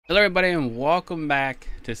Hello everybody and welcome back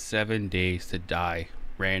to 7 Days to Die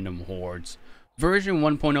Random Hordes version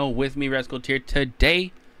 1.0 with me, Rescultir.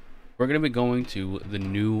 Today we're going to be going to the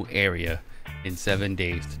new area in 7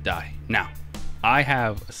 Days to Die. Now, I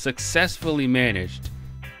have successfully managed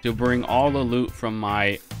to bring all the loot from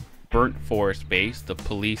my burnt forest base, the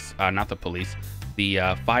police,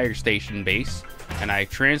 the fire station base, and I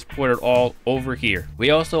transported all over here. We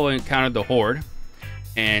also encountered the Horde,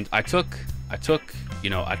 and I took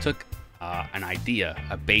an idea,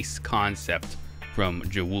 a base concept from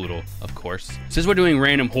Jawoodle, of course. Since we're doing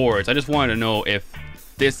random hordes, I just wanted to know if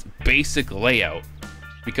this basic layout,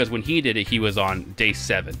 because when he did it, he was on day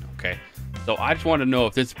 7, okay? So I just wanted to know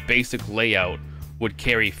if this basic layout would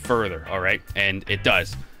carry further, all right? And it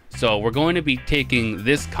does. So we're going to be taking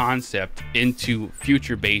this concept into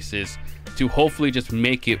future bases to hopefully just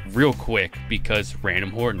make it real quick because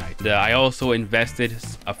random horde night. I also invested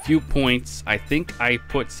a few points. I think I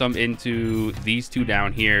put some into these two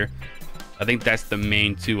down here. I think that's the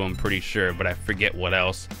main two, I'm pretty sure, but I forget what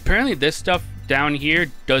else. Apparently this stuff down here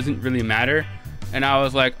doesn't really matter. And I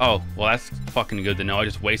was like, oh, well, that's fucking good to know. I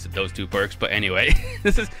just wasted those 2 perks. But anyway,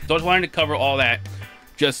 so I just wanted to cover all that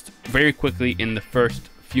just very quickly in the first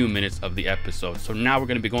few minutes of the episode. So now we're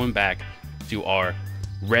going to be going back to our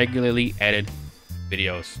regularly edited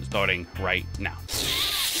videos starting right now.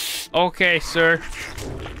 Okay, sir.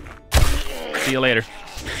 See you later.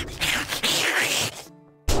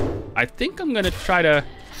 I think I'm gonna try to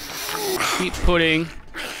keep putting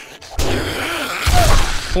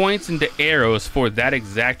points into arrows for that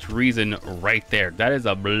exact reason right there. That is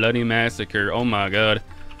a bloody massacre. Oh my god.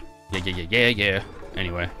 Yeah.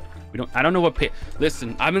 Anyway, I don't know what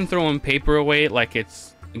listen, I've been throwing paper away like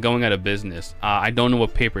it's going out of business. I don't know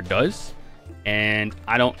what paper does, and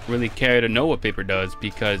I don't really care to know what paper does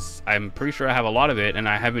because I'm pretty sure I have a lot of it and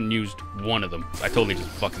I haven't used one of them. I totally just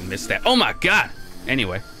fucking missed that. Oh my god.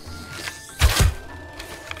 Anyway,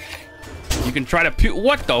 you can try to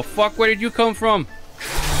what the fuck? Where did you come from?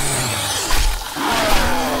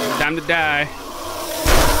 Time to die.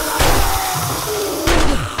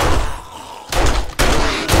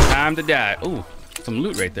 Time to die. Ooh, some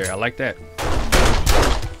loot right there. I like that.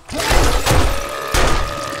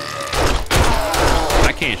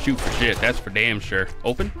 I can't shoot for shit. That's for damn sure.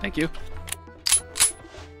 Open. Thank you.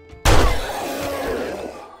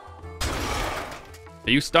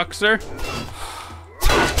 Are you stuck, sir?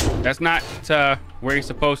 That's not where you're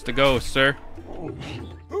supposed to go, sir.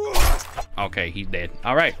 Okay, he's dead.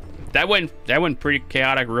 All right, that went pretty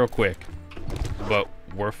chaotic real quick, but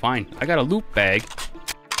we're fine. I got a loot bag,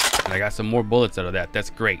 and I got some more bullets out of that.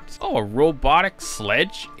 That's great. Oh, a robotic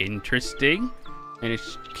sledge. Interesting. And a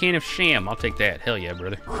can of sham. I'll take that. Hell yeah,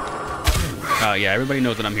 brother. Yeah, everybody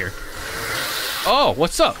knows that I'm here. Oh,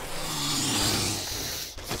 what's up?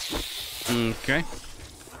 Okay.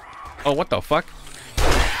 Oh, what the fuck?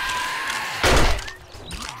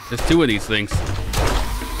 There's 2 of these things.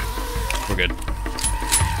 We're good.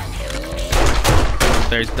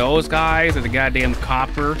 There's those guys. There's a goddamn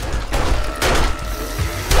copper.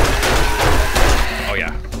 Oh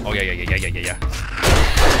yeah. Oh yeah.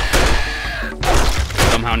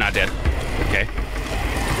 Somehow not dead. Okay.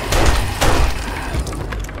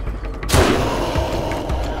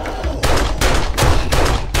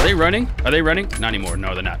 Are they running? Are they running? Not anymore.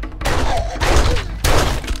 No, they're not.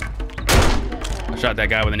 I shot that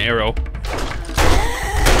guy with an arrow.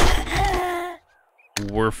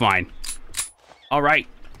 We're fine. All right.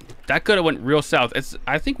 That could have went real south.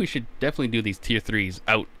 I think we should definitely do these tier 3s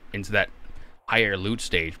out into that higher loot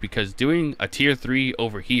stage, because doing a tier 3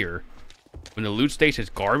 over here when the loot stage is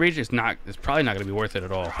garbage, it's probably not going to be worth it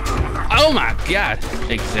at all. Oh my god.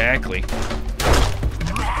 Exactly.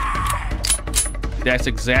 That's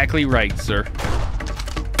exactly right, sir.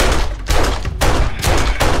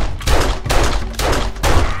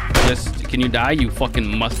 Can you die, you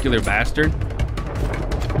fucking muscular bastard?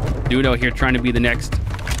 Dude out here trying to be the next.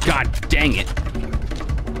 God dang it.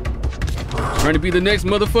 Trying to be the next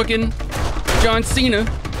motherfucking John Cena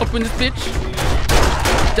up in this bitch.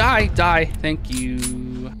 Die. Thank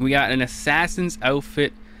you. We got an assassin's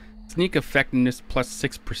outfit. Sneak effectiveness plus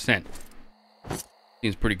 6%.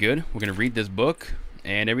 Seems pretty good. We're gonna read this book,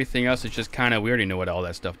 and everything else is just kind of, we already know what all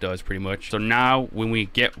that stuff does pretty much. So now when we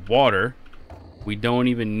get water, we don't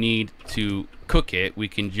even need to cook it. We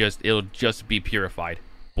can it'll just be purified.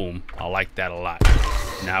 Boom. I like that a lot.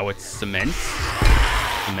 Now it's cement.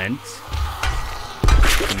 Cement.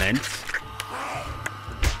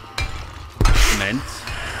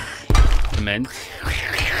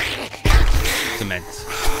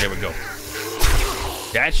 There we go.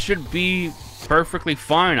 That should be perfectly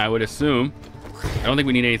fine, I would assume. I don't think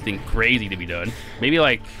we need anything crazy to be done. Maybe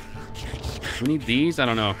like, we need these? I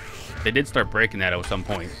don't know. They did start breaking that at some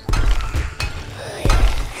point.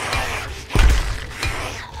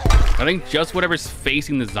 I think just whatever's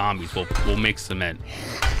facing the zombies will make cement.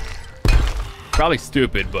 Probably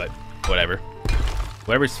stupid, but whatever.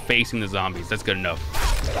 Whatever's facing the zombies, that's good enough.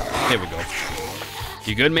 There we go.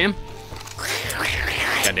 You good, man?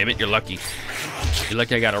 God damn it, you're lucky. You're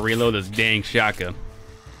lucky I gotta reload this dang shotgun.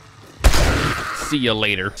 See ya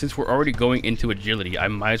later. Since we're already going into agility, I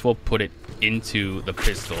might as well put it into the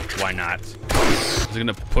pistol. Why not? Is it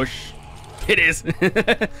gonna push? It is.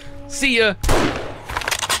 See ya.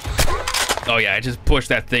 Oh yeah, I just pushed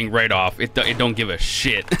that thing right off. It don't give a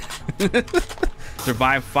shit.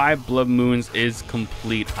 Survive 5 blood moons is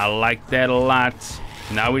complete. I like that a lot.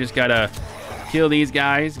 Now we just gotta kill these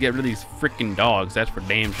guys, get rid of these freaking dogs. That's for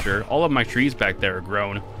damn sure. All of my trees back there are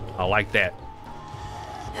grown. I like that.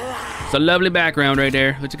 It's a lovely background right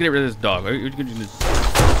there. Let's get rid of this dog. Get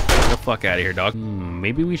the fuck out of here, dog.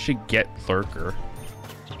 Maybe we should get Lurker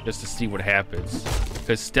just to see what happens.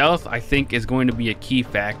 Because stealth, I think, is going to be a key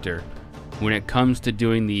factor when it comes to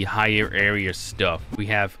doing the higher area stuff. We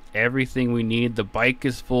have everything we need. The bike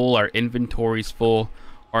is full. Our inventory's full.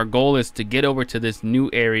 Our goal is to get over to this new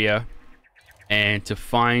area and to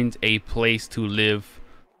find a place to live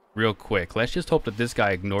real quick. Let's just hope that this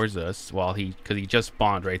guy ignores us while because he just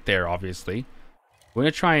spawned right there, obviously. We're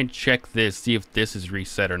gonna try and check this, see if this is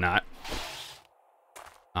reset or not.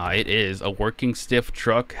 It is. A working stiff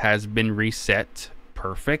truck has been reset.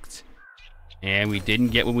 Perfect. And we didn't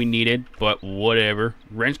get what we needed, but whatever.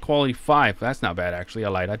 Wrench quality 5. That's not bad, actually. I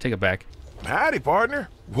lied. I take it back. Howdy, partner.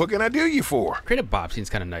 What can I do you for? Credit Bob seems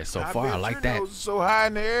kind of nice so far. I like that. So high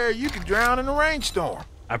in the air, you could drown in a rainstorm.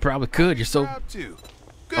 I probably could. You're so...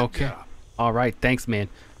 Good okay. job. All right. Thanks, man.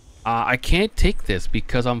 I can't take this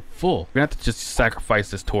because I'm full. We're going to have to just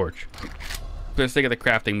sacrifice this torch. For the sake of the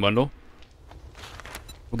crafting bundle.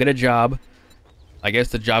 We'll get a job. I guess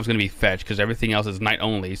the job's going to be fetch because everything else is night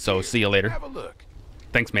only. So see you later. Have a look.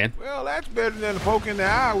 Thanks, man. Well, that's better than a poke in the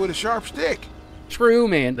eye with a sharp stick. True,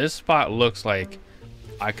 man. This spot looks like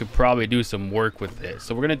I could probably do some work with this.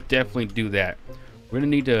 So we're going to definitely do that. We're going to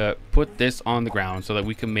need to put this on the ground so that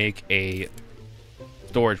we can make a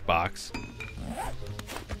storage box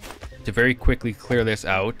to very quickly clear this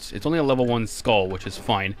out. It's only a level 1 skull, which is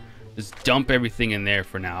fine. Just dump everything in there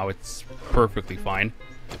for now. It's perfectly fine.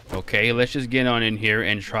 Okay, let's just get on in here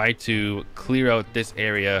and try to clear out this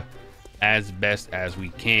area as best as we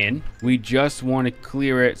can. We just want to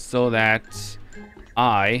clear it so that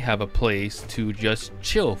I have a place to just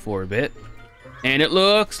chill for a bit. And it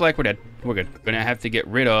looks like we're dead. We're good. Gonna have to get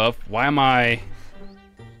rid of... Why am I...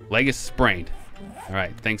 Leg is sprained.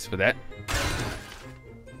 Alright, thanks for that.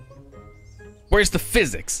 Where's the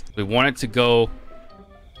physics? We want it to go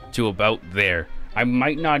to about there. I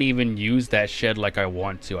might not even use that shed like I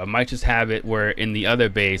want to. I might just have it where in the other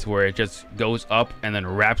base where it just goes up and then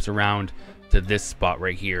wraps around to this spot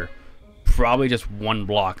right here. Probably just 1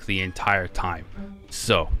 block the entire time.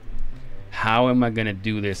 So, how am I gonna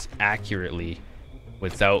do this accurately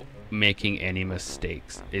without making any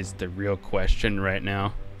mistakes is the real question right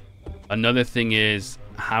now. Another thing is,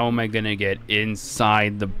 how am I gonna get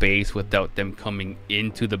inside the base without them coming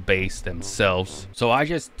into the base themselves? So I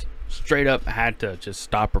just straight up had to just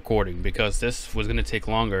stop recording because this was gonna take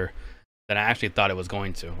longer than I actually thought it was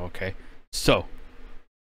going to. Okay, so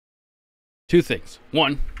 2 things.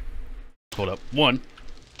 1, hold up. 1,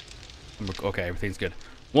 okay, everything's good.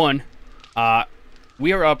 1,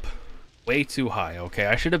 we are up way too high. Okay,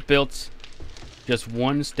 I should have built just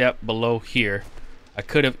 1 step below here. I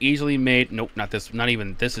could have easily made, nope, not this, not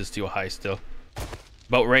even, this is too high still.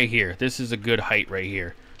 But right here, this is a good height right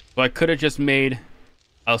here. So I could have just made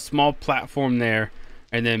a small platform there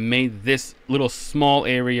and then made this little small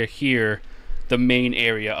area here the main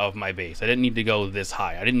area of my base. I didn't need to go this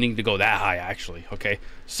high. I didn't need to go that high actually. Okay,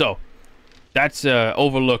 so that's a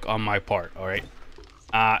overlook on my part. All right.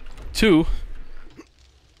 2,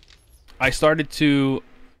 I started to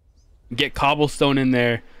get cobblestone in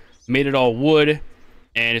there, made it all wood,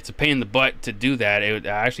 and it's a pain in the butt to do that. I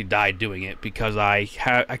actually died doing it because I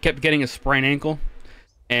kept getting a sprained ankle,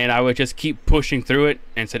 and I would just keep pushing through it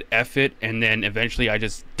and said F it, and then eventually I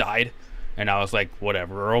just died, and I was like,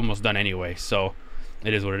 whatever, we're almost done anyway, so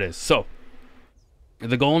it is what it is. So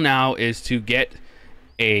the goal now is to get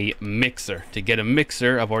a mixer. To get a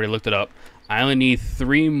mixer, I've already looked it up. I only need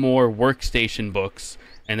 3 more workstation books,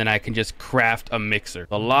 and then I can just craft a mixer.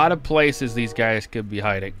 A lot of places these guys could be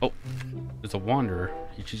hiding. Oh, there's a wanderer.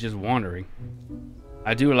 She's just wandering.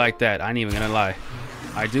 I do like that. I ain't even gonna lie.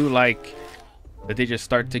 I do like that they just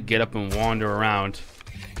start to get up and wander around.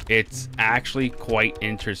 It's actually quite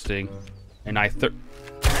interesting. And okay,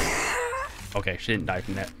 she didn't die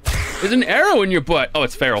from that. There's an arrow in your butt. Oh,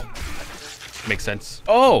 it's feral. Makes sense.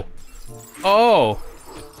 Oh. Oh.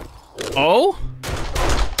 Oh?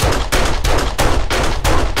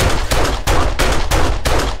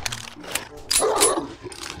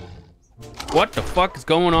 What the fuck is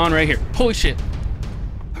going on right here? Holy shit.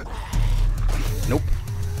 Nope.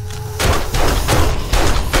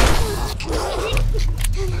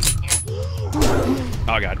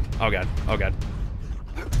 Oh god. Oh god. Oh god.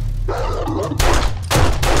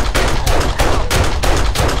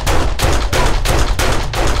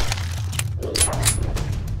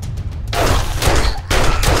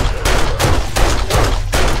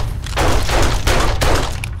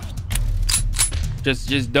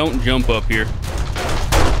 Just don't jump up here.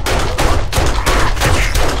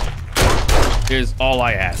 Here's all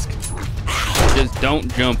I ask. Just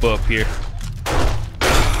don't jump up here.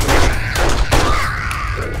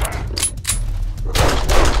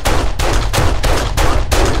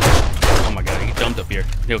 Oh my god, he jumped up here.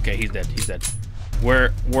 Okay, he's dead. He's dead.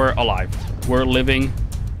 We're alive. We're living.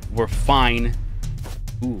 We're fine.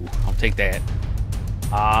 Ooh, I'll take that.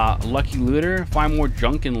 Lucky looter, find more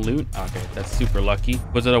junk and loot. Okay, that's super lucky.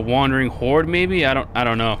 Was it a wandering horde maybe? I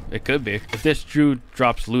don't know. It could be. If this Drew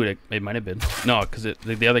drops loot, it might have been. No, because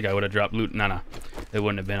the other guy would have dropped loot. No, it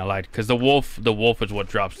wouldn't have been. I lied. Because the wolf is what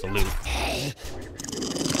drops the loot.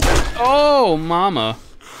 Oh, mama.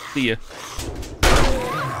 See ya.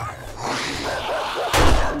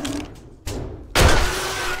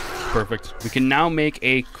 Perfect. We can now make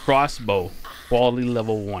a crossbow. Quality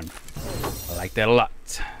level 1. I like that a lot.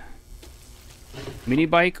 Mini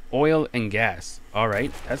bike, oil, and gas. All right,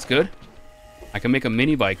 that's good. I can make a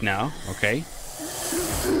mini bike now. Okay.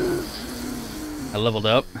 I leveled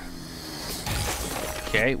up.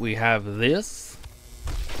 Okay, we have this.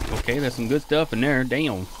 Okay, there's some good stuff in there.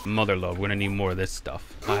 Damn. Mother love, we're gonna need more of this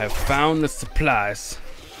stuff. I have found the supplies.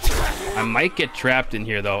 I might get trapped in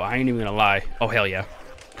here though. I ain't even gonna lie. Oh, hell yeah.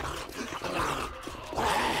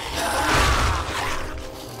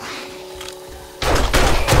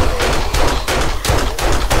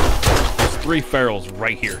 Three ferals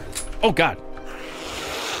right here. Oh god.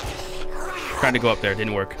 Tried to go up there,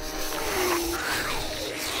 didn't work.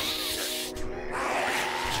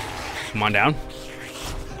 Come on down.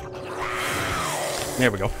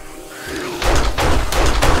 There we go.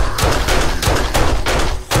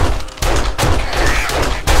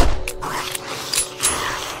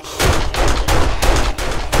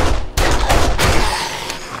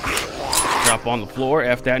 Drop on the floor,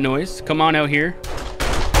 F that noise. Come on out here.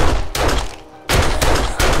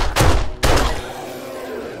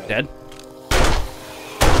 Dead.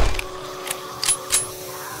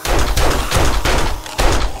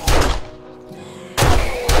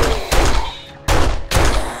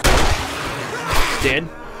 Dead.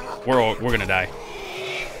 We're gonna die.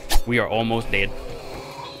 We are almost dead.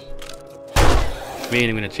 We ain't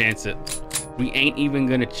even gonna chance it. We ain't even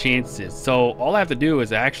gonna chance it. So all I have to do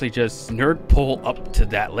is actually just nerd pull up to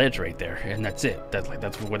that ledge right there, and that's it.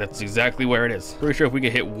 That's exactly where it is. Pretty sure if we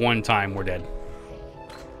get hit one time, we're dead.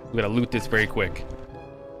 We gotta loot this very quick.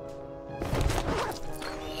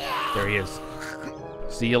 There he is.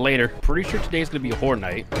 See you later. Pretty sure today's gonna be a horde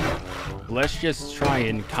night. Let's just try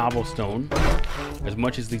and cobblestone as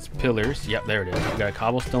much as these pillars. Yep, there it is. We gotta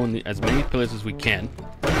cobblestone as many pillars as we can,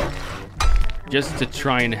 just to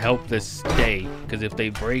try and help this stay. Because if they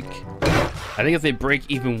break, I think if they break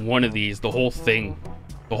even one of these, the whole thing,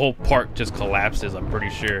 the whole part just collapses. I'm pretty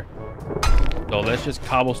sure. So let's just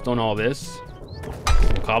cobblestone all this.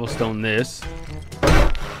 We'll cobblestone this.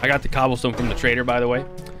 I got the cobblestone from the trader, by the way,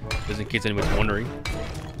 just in case anyone's wondering.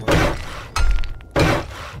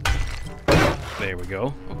 There we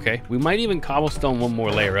go. Okay, we might even cobblestone one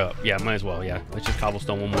more layer up. Yeah, might as well. Yeah, let's just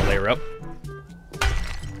cobblestone one more layer up.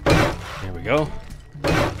 There we go.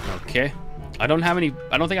 Okay, I don't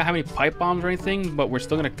think I have any pipe bombs or anything, but we're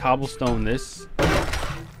still gonna cobblestone this.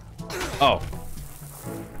 Oh.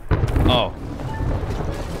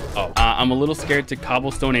 I'm a little scared to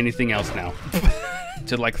cobblestone anything else now.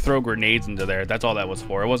 To like throw grenades into there. That's all that was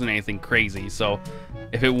for. It wasn't anything crazy. So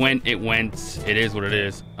if it went, it went. It is what it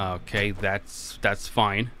is. Okay, that's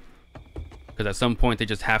fine. Because at some point they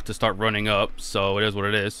just have to start running up. So it is what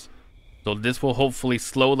it is. So this will hopefully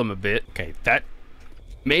slow them a bit. Okay, that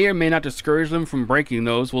may or may not discourage them from breaking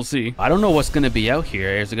those. We'll see. I don't know what's going to be out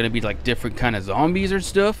here. Is it going to be like different kind of zombies or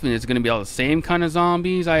stuff? And it's going to be all the same kind of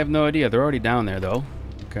zombies? I have no idea. They're already down there though.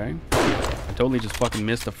 Okay. I totally just fucking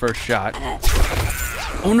missed the first shot.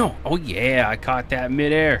 Oh no. Oh yeah, I caught that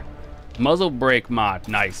midair. Muzzle brake mod,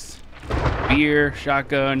 nice. Beer,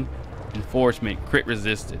 shotgun, enforcement, crit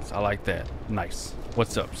resistance. I like that. Nice.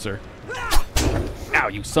 What's up, sir? Ow,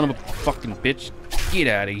 you son of a fucking bitch. Get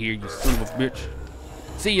out of here, you son of a bitch.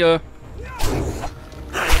 See ya.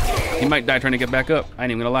 He might die trying to get back up. I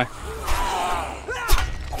ain't even gonna lie.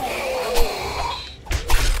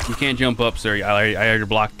 You can't jump up, sir. I already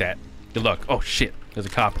blocked that. Good luck. Oh, shit. There's a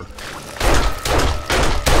copper.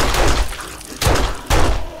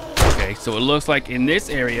 Okay, so it looks like in this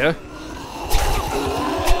area...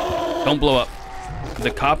 Don't blow up. The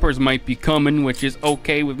coppers might be coming, which is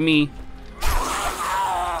okay with me.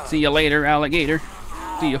 See you later, alligator.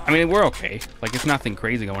 See you. I mean, we're okay. Like, it's nothing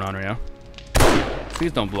crazy going on right now.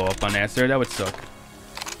 Please don't blow up on that, sir. That would suck.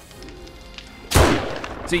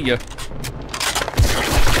 See ya.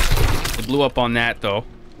 It blew up on that, though.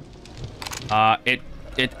 It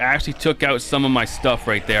actually took out some of my stuff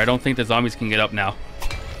right there. I don't think the zombies can get up now.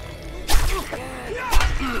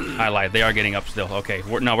 I lied. They are getting up still. Okay.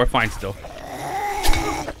 We're fine still.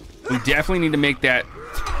 We definitely need to make that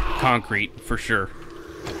concrete for sure.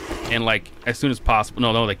 And like as soon as possible.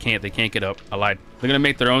 No, they can't. They can't get up. I lied. They're gonna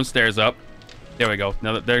make their own stairs up. There we go.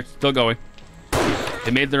 Now that they're still going.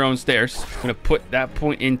 They made their own stairs. I'm gonna put that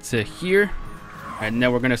point into here. And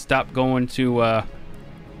now we're gonna stop going to we're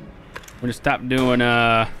gonna stop doing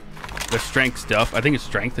the strength stuff. I think it's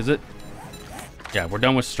strength, is it? Yeah, we're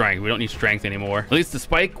done with strength. We don't need strength anymore. At least the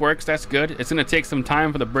spike works. That's good. It's gonna take some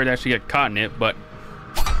time for the bird to actually get caught in it, but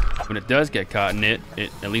when it does get caught in it,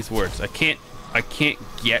 it at least works. I can't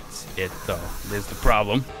get it though. There's the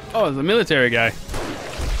problem. Oh, there's a military guy.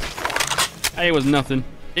 Hey, it was nothing.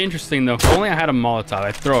 Interesting though. If only I had a Molotov,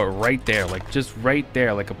 I'd throw it right there, like just right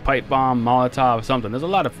there, like a pipe bomb, Molotov, something. There's a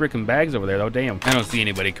lot of freaking bags over there though. Damn. I don't see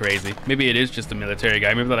anybody crazy. Maybe it is just a military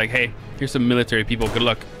guy. Maybe they're like, hey, here's some military people. Good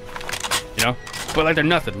luck. You know? But like they're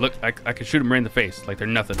nothing. Look, I could shoot them right in the face. Like they're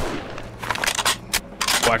nothing.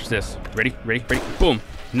 Watch this. Ready? Ready? Ready? Boom.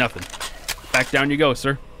 Nothing. Back down you go,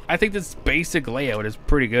 sir. I think this basic layout is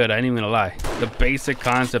pretty good. I ain't even gonna lie. The basic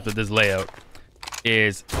concept of this layout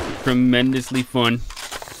is tremendously fun.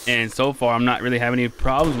 And so far, I'm not really having any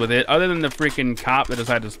problems with it, other than the freaking cop that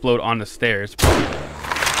decided to explode on the stairs.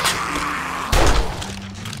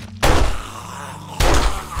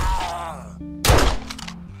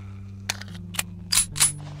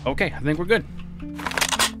 Okay, I think we're good.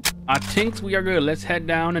 I think we are good. Let's head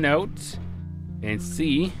down and out and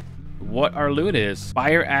see what our loot is.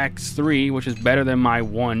 Fire Axe 3, which is better than my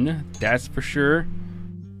 1. That's for sure.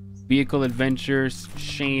 Vehicle Adventures,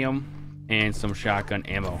 Sham, and some shotgun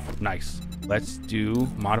ammo. Nice. Let's do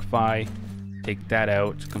modify. Take that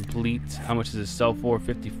out. Complete. How much does this sell for?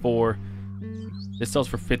 54. This sells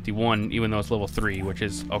for 51, even though it's level 3, which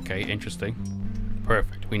is okay. Interesting.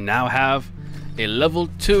 Perfect. We now have a level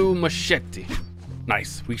 2 machete.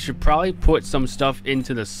 Nice. We should probably put some stuff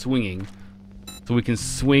into the swinging so we can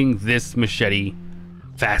swing this machete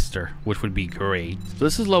faster, which would be great. So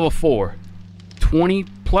this is level 4. 20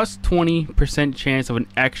 plus 20% chance of an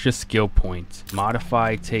extra skill point.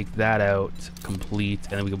 Modify, take that out, complete,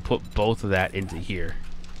 and then we can put both of that into here.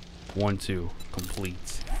 1, 2,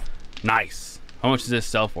 complete. Nice. How much does this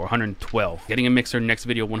sell for? 112. Getting a mixer next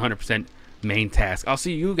video, 100% main task. I'll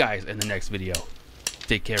see you guys in the next video.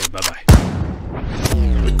 Take care. Bye bye.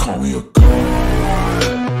 They call me a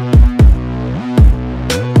god.